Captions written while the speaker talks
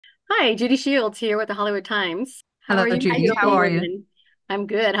Hi, Judy Shields here with the Hollywood Times. How Hello, are you, Judy. How beautiful are you? women? I'm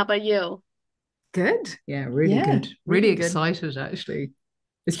good. How about you? Good. Yeah, really Yeah, good. Really really good. excited, actually.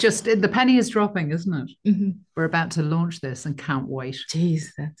 It's just the penny is dropping, isn't it? We're about to launch this and can't wait. Jeez,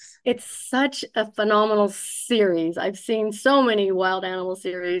 that's It's such a phenomenal series. I've seen so many wild animal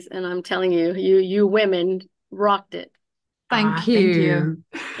series, and I'm telling you, you women rocked it. Thank thank you.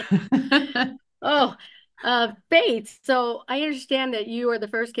 you. Oh, Faith. So I understand that you are the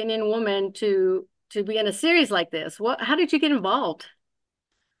first Kenyan woman to be in a series like this. How did you get involved?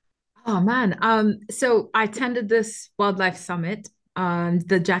 Oh man. So I attended this wildlife summit,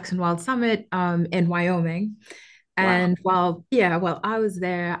 the Jackson Wild Summit, in Wyoming. Wow. And while I was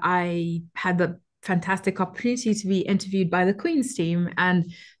there, I had the fantastic opportunity to be interviewed by the Queen's team.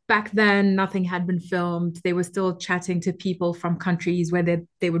 And back then, nothing had been filmed. They were still chatting to people from countries where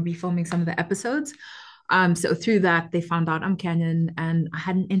they would be filming some of the episodes. So through that, they found out I'm Kenyan, and I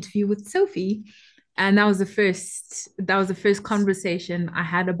had an interview with Sophie. And that was the first conversation I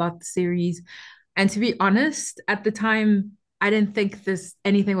had about the series. And to be honest, at the time, I didn't think this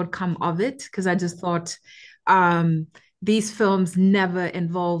anything would come of it because I just thought um, these films never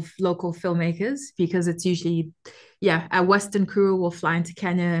involve local filmmakers because it's usually, yeah, a Western crew will fly into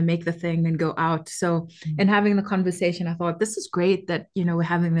Kenya and make the thing and go out. So, in having the conversation, I thought this is great that, we're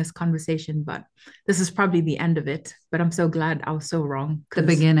having this conversation, but this is probably the end of it. But I'm so glad I was so wrong The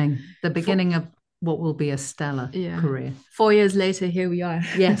because, beginning, the beginning of what will be a stellar yeah, career. 4 years later, here we are.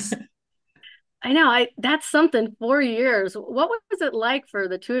 Yes. I know, that's something, 4 years. What was it like for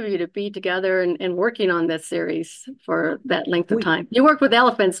the two of you to be together and working on this series for that length of We time? You worked with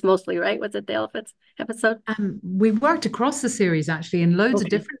elephants mostly, right? Was it the elephants episode? We worked across the series actually in loads of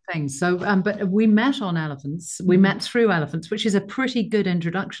Okay. different things. So, but we met on elephants. We Mhm. met through elephants, which is a pretty good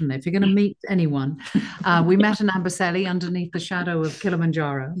introduction if you're going to meet anyone. We met in Amboseli underneath the shadow of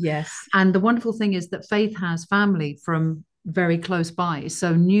Kilimanjaro. Yes. And the wonderful thing is that Faith has family from very close by,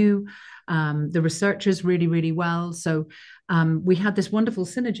 so knew the researchers really, really well. So we had this wonderful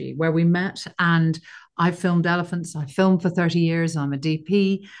synergy where we met, and I filmed elephants. I filmed for 30 years. I'm a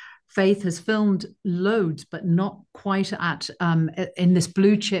DP. Faith has filmed loads, but not quite at in this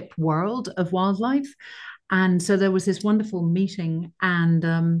blue chip world of wildlife. And so there was this wonderful meeting,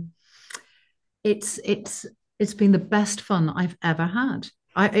 and it's been the best fun I've ever had.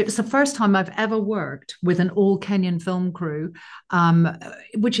 It was the first time I've ever worked with an all Kenyan film crew,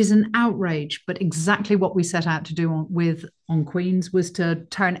 which is an outrage, but exactly what we set out to do on Queens was to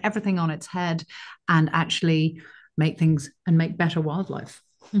turn everything on its head and actually make things and make better wildlife.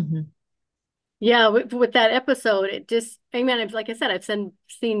 Mhm. Yeah, with that episode, it just, I mean, like I said,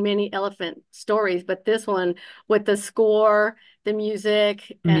 seen many elephant stories, but this one with the score, the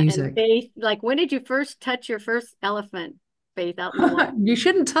music, and Music. Faith, like when did you first touch your first elephant, Faith, out in the wild? You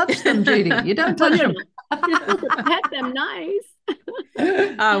shouldn't touch them, Judy. You don't No, touch no, them. no. You're supposed to pet them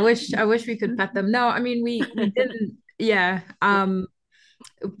nice. I wish we could pet them. No, I mean we didn't. Yeah.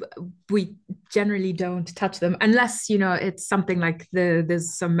 We generally don't touch them unless it's something like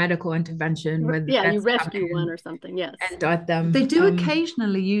there's some medical intervention where the Yeah, you vets come rescue one in or something. Yes. and dot them. They do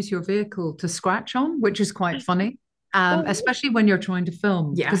occasionally use your vehicle to scratch on, which is quite funny, Oh, especially when you're trying to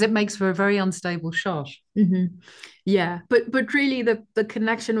film, because Yeah. it makes for a very unstable shot. hmm Yeah, but really the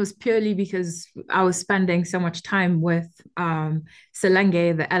connection was purely because I was spending so much time with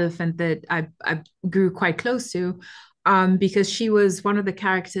Selenge, the elephant that I grew quite close to, because she was one of the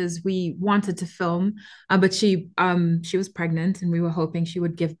characters we wanted to film, but she was pregnant and we were hoping she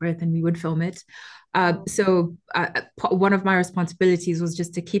would give birth and we would film it. One of my responsibilities was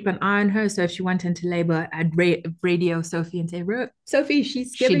just to keep an eye on her. So if she went into labor, I'd radio Sophie and say, Sophie,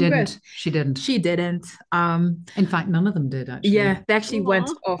 she's She giving birth. didn't. She didn't. She didn't. In fact, none of them did actually. Yeah, they actually went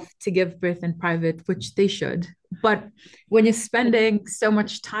aw. off to give birth in private, which they should. But when you're spending so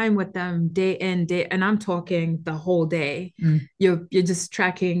much time with them day in, day, and I'm talking the whole day, Mm. you're just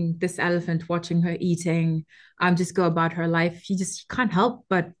tracking this elephant, watching her eating, just go about her life. You can't help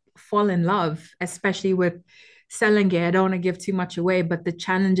but fall in love, especially with Selenge. I don't want to give too much away, but the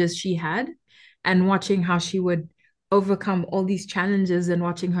challenges she had and watching how she would overcome all these challenges and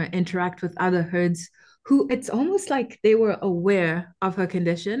watching her interact with other herds who it's almost like they were aware of her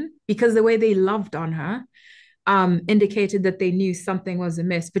condition because the way they loved on her indicated that they knew something was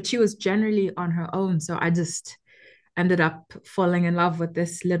amiss, but she was generally on her own. So I just ended up falling in love with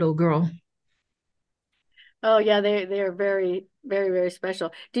this little girl. Oh yeah, they are very, very, very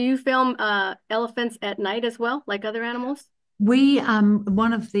special. Do you film elephants at night as well, like other animals? We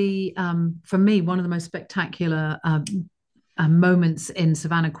one of the for me one of the most spectacular moments in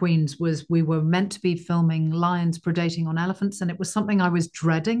Savannah Queens was we were meant to be filming lions predating on elephants, and it was something I was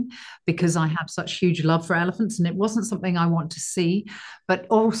dreading because I have such huge love for elephants, and it wasn't something I want to see, but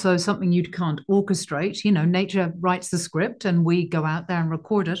also something you can't orchestrate. You know, nature writes the script, and we go out there and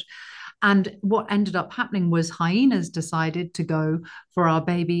record it. And what ended up happening was hyenas decided to go for our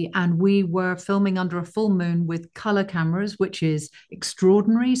baby, and we were filming under a full moon with color cameras, which is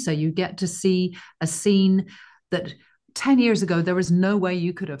extraordinary. So you get to see a scene that 10 years ago, there was no way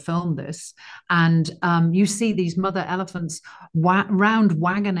you could have filmed this. And you see these mother elephants round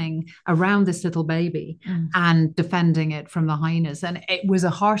wagoning around this little baby and defending it from the hyenas. And it was a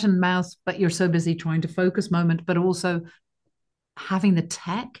heart and mouth, but you're so busy trying to focus moment, but also having the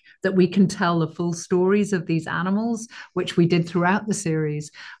tech that we can tell the full stories of these animals, which we did throughout the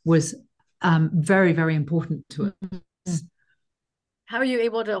series, was very, very important to us. How are you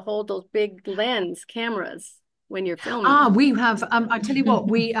able to hold those big lens cameras when you're filming? We have. I tell you what,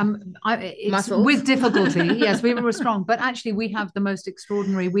 it's Muscles. with difficulty. Yes, we were strong, but actually, we have the most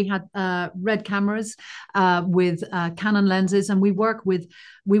extraordinary. We had red cameras with Canon lenses, and we work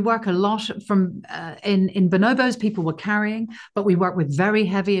a lot from in bonobos. People were carrying, but we work with very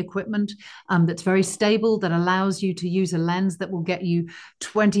heavy equipment that's very stable, that allows you to use a lens that will get you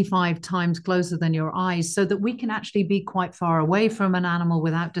 25 times closer than your eyes, so that we can actually be quite far away from an animal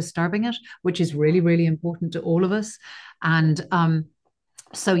without disturbing it, which is really, really important to all of us. And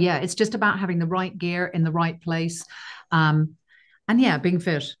so yeah, it's just about having the right gear in the right place, and yeah, being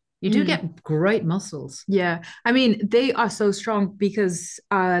fit. You do get great muscles. Yeah. I mean, they are so strong because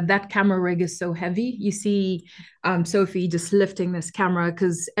that camera rig is so heavy. You see Sophie just lifting this camera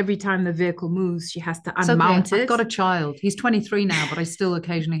because every time the vehicle moves, she has to unmount it. I've got a child. He's 23 now, but I still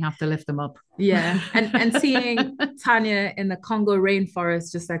occasionally have to lift them up. Yeah. And seeing Tanya in the Congo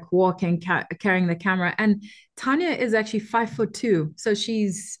rainforest, just like walking, carrying the camera. And Tanya is actually 5'2". So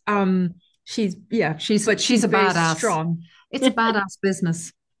she's a badass. Strong. It's a badass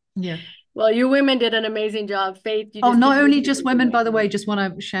business. Yeah. Well, you women did an amazing job. Faith, you just not only just women, by the way, just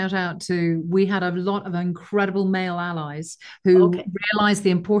want to shout out to, we had a lot of incredible male allies who realized the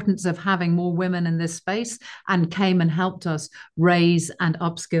importance of having more women in this space and came and helped us raise and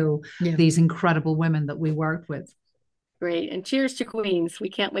upskill these incredible women that we worked with. Great. And cheers to Queens. We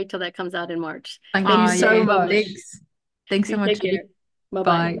can't wait till that comes out in March. Thank you so much. Thanks so much. Bye-bye.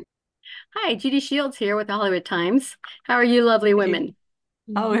 Bye. Hi, Judy Shields here with the Hollywood Times. How are you, lovely women?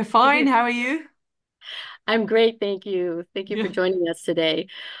 Oh, we're fine. How are you? I'm great, thank you. Thank you for joining us today.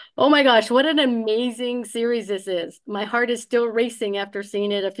 Oh my gosh, what an amazing series this is. My heart is still racing after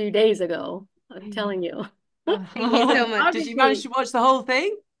seeing it a few days ago. I'm telling you. Thank you so much. Did you manage to watch the whole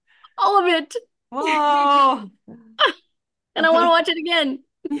thing? All of it. Whoa. And I want to watch it again.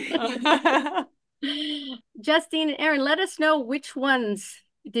 Justine and Erin, let us know which ones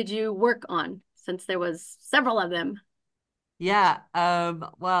did you work on, since there was several of them. Yeah,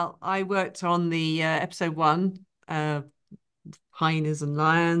 well, I worked on the episode 1, hyenas and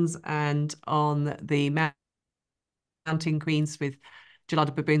lions, and on the mountain queens with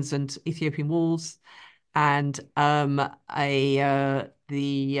gelada baboons and Ethiopian wolves, and the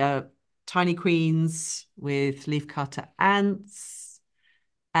tiny queens with leafcutter ants,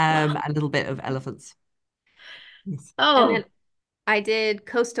 a little bit of elephants. Yes. And then I did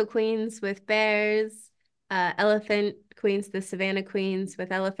coastal queens with bears, elephant queens, the savannah queens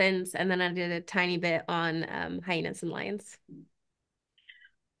with elephants, and then I did a tiny bit on hyenas and lions.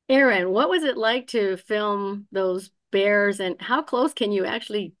 Erin, what was it like to film those bears, and how close can you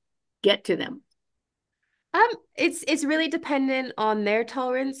actually get to them? It's really dependent on their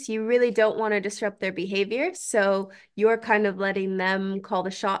tolerance. You really don't want to disrupt their behavior, so you're kind of letting them call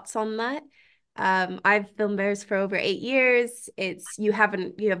the shots on that. I've filmed bears for over 8 years. You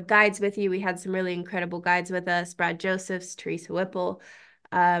have guides with you. We had some really incredible guides with us, Brad Josephs, Teresa Whipple.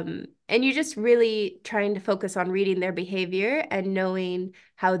 And you just really trying to focus on reading their behavior and knowing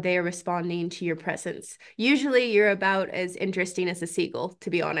how they're responding to your presence. Usually you're about as interesting as a seagull, to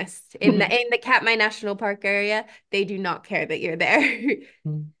be honest. In the Katmai National Park area, they do not care that you're there.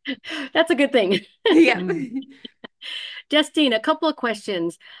 That's a good thing. Yeah. Justine, a couple of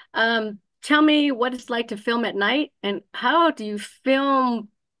questions. Tell me what it's like to film at night, and how do you film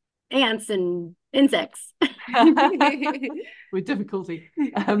ants and insects? With difficulty.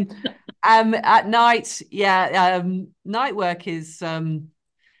 At night, night work is a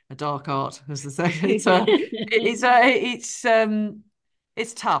dark art, as they say.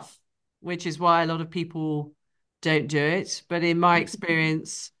 It's tough, which is why a lot of people don't do it. But in my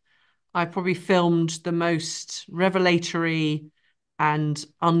experience, I probably filmed the most revelatory and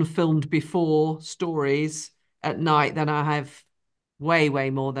unfilmed before stories at night than I have, way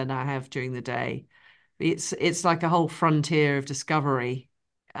more than I have during the day. It's like a whole frontier of discovery.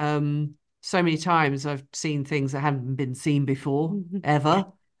 So many times I've seen things that haven't been seen before, ever.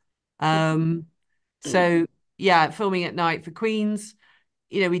 So yeah, filming at night for Queens,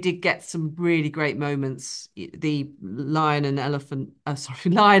 we did get some really great moments. The lion and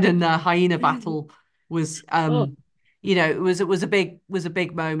lion and hyena battle was, Oh, it was a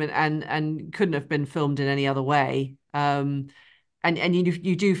big moment, and couldn't have been filmed in any other way. And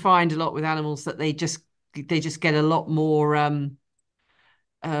you do find a lot with animals that they just get a lot more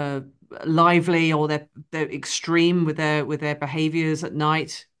uh lively, or they're extreme with their behaviors at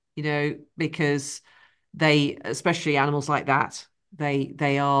night, because especially animals like that,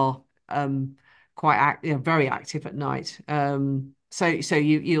 they are very active at night. So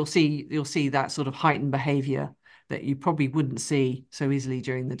you'll see that sort of heightened behavior that you probably wouldn't see so easily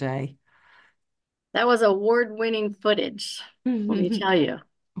during the day. that was award-winning footage, let me tell you.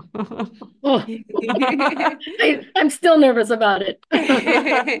 Oh, I'm still nervous about it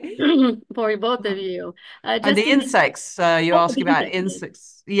for both of you. And the Justine, insects, you oh, ask the about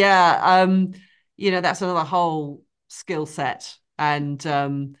insects. insects. Yeah, that's another whole skill set. And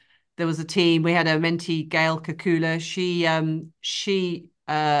there was a team. We had a mentee, Gail Kakula. She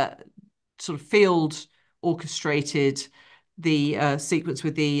sort of field orchestrated the sequence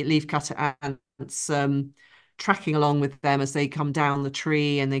with the leafcutter ants, tracking along with them as they come down the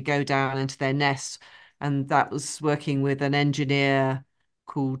tree and they go down into their nest. And that was working with an engineer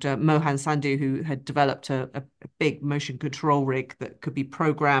called Mohan Sandhu, who had developed a big motion control rig that could be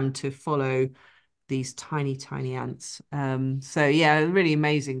programmed to follow these tiny ants. So yeah, really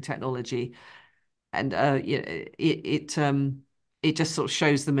amazing technology. And it just sort of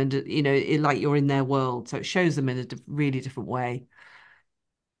shows them, and like you're in their world, so it shows them in a really different way.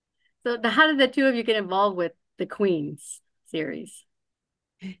 So how did the two of you get involved with the Queens series?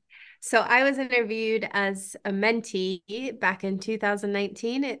 So I was interviewed as a mentee back in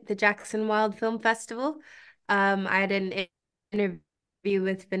 2019 at the Jackson Wild Film Festival. I had an interview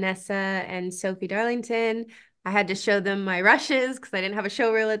with Vanessa and Sophie Darlington. I had to show them my rushes because I didn't have a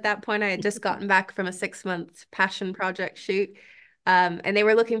show reel at that point. I had just gotten back from a 6-month passion project shoot. And they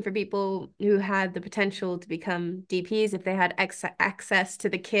were looking for people who had the potential to become DPs if they had access to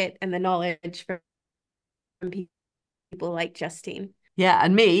the kit and the knowledge from people like Justine. Yeah,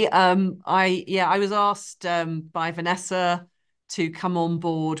 and me, I was asked by Vanessa to come on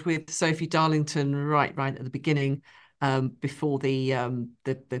board with Sophie Darlington right at the beginning, before the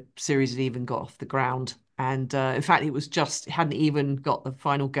series had even got off the ground. And in fact, it hadn't even got the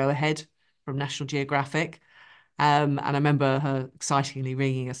final go ahead from National Geographic. And I remember her excitingly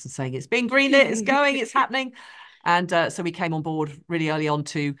ringing us and saying, "It's been greenlit, it's going, it's happening." And so we came on board really early on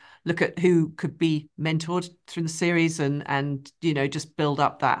to look at who could be mentored through the series, and just build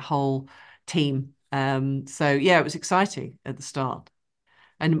up that whole team. So yeah, it was exciting at the start.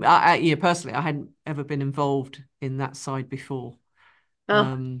 And personally, I hadn't ever been involved in that side before.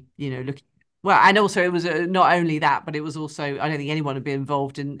 Oh, Looking well, and also it was not only that, but it was also, I don't think anyone had been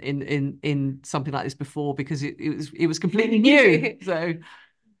involved in something like this before, because it was completely new. So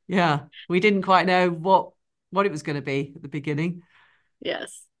yeah, we didn't quite know what it was going to be at the beginning.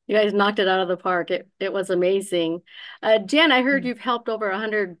 yes. You guys knocked it out of the park. It was amazing. Jen, I heard you've helped over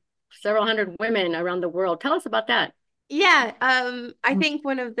several hundred women around the world. Tell us about that. Yeah, I think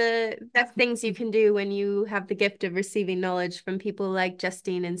one of the best things you can do when you have the gift of receiving knowledge from people like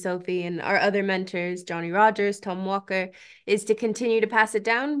Justine and Sophie and our other mentors, Johnny Rogers, Tom Walker, is to continue to pass it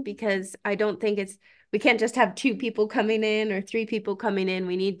down, because I don't think we can't just have 2 people coming in or 3 people coming in.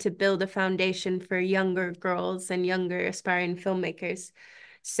 We need to build a foundation for younger girls and younger aspiring filmmakers.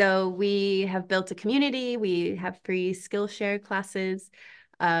 So we have built a community. We have free Skillshare classes.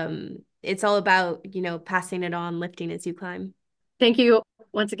 It's all about, passing it on, lifting as you climb. Thank you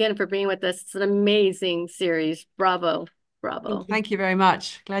once again for being with us. It's an amazing series. Bravo. Bravo. Thank you very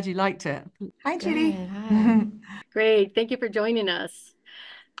much. Glad you liked it. Hi, Judy. Hi. Great. Thank you for joining us.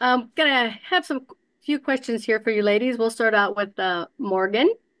 I'm gonna have few questions here for you ladies. We'll start out with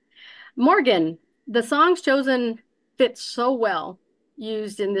Morgan. Morgan, the songs chosen fit so well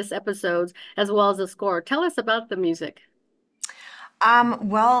used in this episode, as well as the score. Tell us about the music.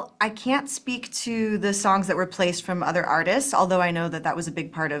 Well, I can't speak to the songs that were placed from other artists, although I know that was a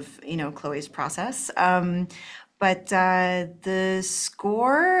big part of, Chloe's process. But the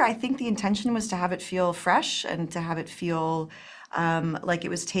score, I think the intention was to have it feel fresh and to have it feel like it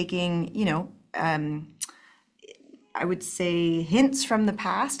was taking, I would say hints from the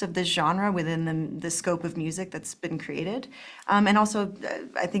past of this genre within the scope of music that's been created. And also,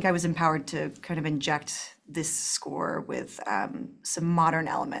 I think I was empowered to kind of inject this score with some modern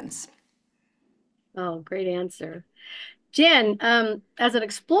elements. Oh, great answer. Jen, as an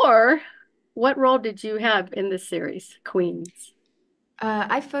explorer, what role did you have in this series, Queens?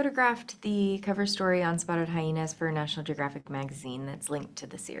 I photographed the cover story on spotted hyenas for National Geographic magazine that's linked to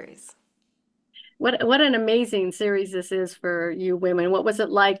the series. What an amazing series this is for you women. What was it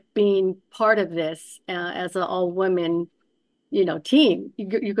like being part of this as an all women, team?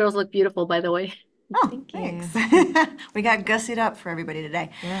 You girls look beautiful, by the way. Oh, Thank you. thanks. We got gussied up for everybody today.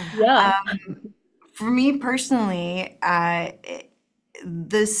 Yeah. For me personally,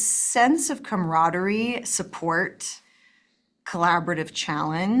 the sense of camaraderie, support, collaborative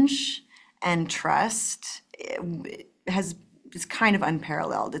challenge, and trust is kind of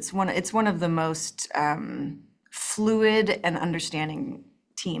unparalleled. It's one of the most fluid and understanding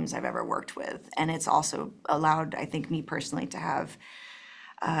teams I've ever worked with, and it's also allowed, I think, me personally to have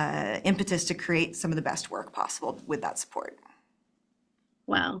impetus to create some of the best work possible with that support.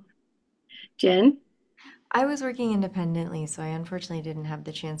 Wow. Jen? I was working independently, so I unfortunately didn't have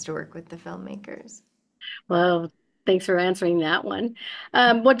the chance to work with the filmmakers. Well, thanks for answering that one.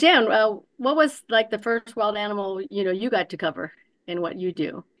 Well, Jen, what was like the first wild animal, you got to cover in what you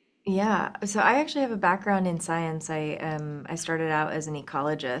do? Yeah, so I actually have a background in science. I started out as an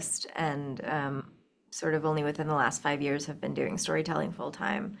ecologist and sort of only within the last 5 years have been doing storytelling full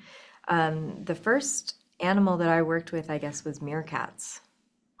time. The first animal that I worked with, I guess, was meerkats.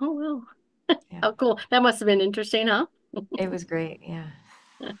 Oh, well. Yeah, Oh, cool. That must have been interesting, huh? it was great. Yeah.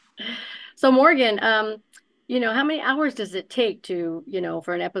 So Morgan, how many hours does it take to,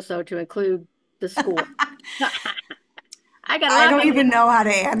 for an episode to include the score? I got a I lot don't of even know how to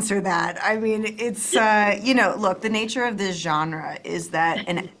answer that. I mean, it's, look, the nature of this genre is that,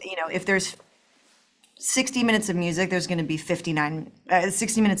 and, if there's 60 minutes of music, there's going to be 60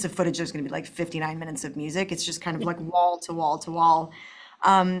 minutes of footage, there's going to be like 59 minutes of music. It's just kind of like wall to wall to wall.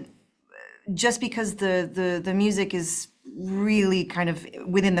 Just because the music is really kind of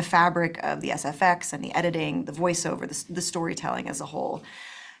within the fabric of the SFX and the editing, the voiceover, the storytelling as a whole.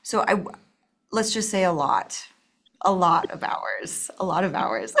 So let's just say a lot of hours, a lot of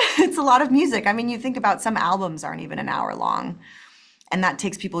hours. It's a lot of music. I mean, you think about some albums aren't even an hour long, and that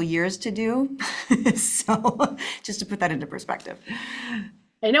takes people years to do. So just to put that into perspective.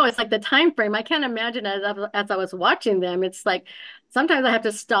 I know it's like the time frame. I can't imagine as I was watching them. It's like sometimes I have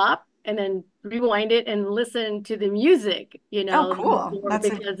to stop and then rewind it and listen to the music, Oh, cool.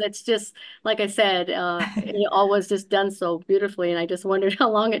 because it's just like I said, it all was just done so beautifully, and I just wondered how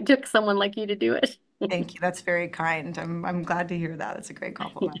long it took someone like you to do it. Thank you. That's very kind. I'm glad to hear that. That's a great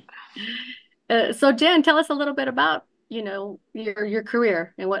compliment. So Jen, tell us a little bit about, your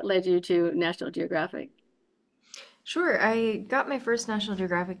career and what led you to National Geographic. Sure. I got my first National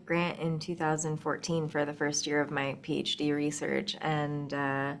Geographic grant in 2014 for the first year of my PhD research. And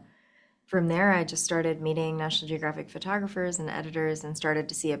from there, I just started meeting National Geographic photographers and editors and started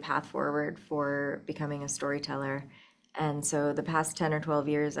to see a path forward for becoming a storyteller. And so the past 10 or 12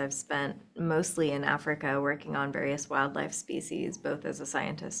 years, I've spent mostly in Africa working on various wildlife species, both as a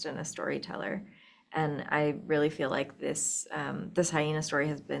scientist and a storyteller. And I really feel like this hyena story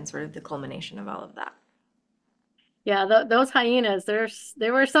has been sort of the culmination of all of that. Yeah, those hyenas,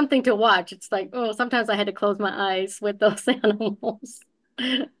 they were something to watch. It's like, oh, sometimes I had to close my eyes with those animals.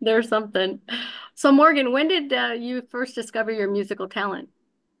 They're something. So Morgan, when did you first discover your musical talent?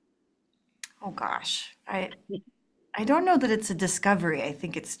 Oh gosh, I don't know that it's a discovery. I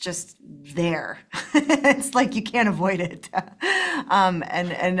think it's just there. It's like you can't avoid it.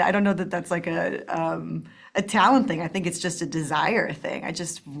 And I don't know that that's like a talent thing. I think it's just a desire thing. I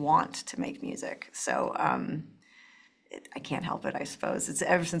just want to make music. So I can't help it, I suppose. It's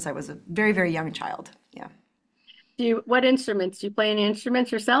ever since I was a very, very young child. Yeah. What instruments? Do you play any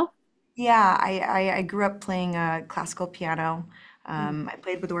instruments yourself? Yeah, I grew up playing classical piano. I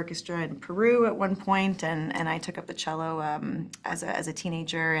played with orchestra in Peru at one point, and I took up the cello as a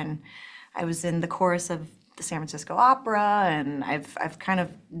teenager, and I was in the chorus of the San Francisco Opera, and I've kind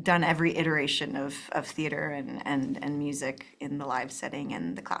of done every iteration of theater and music in the live setting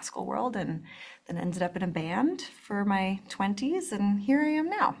and the classical world, and then ended up in a band for my 20s, and here I am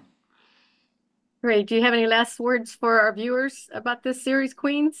now. Great. Do you have any last words for our viewers about this series,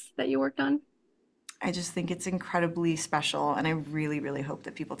 Queens, that you worked on? I just think it's incredibly special, and I really, really hope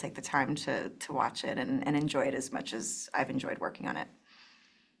that people take the time to watch it and enjoy it as much as I've enjoyed working on it.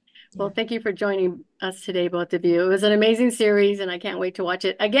 Well, thank you for joining us today, both of you. It was an amazing series, and I can't wait to watch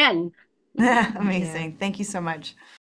it again. Amazing. Thank you so much.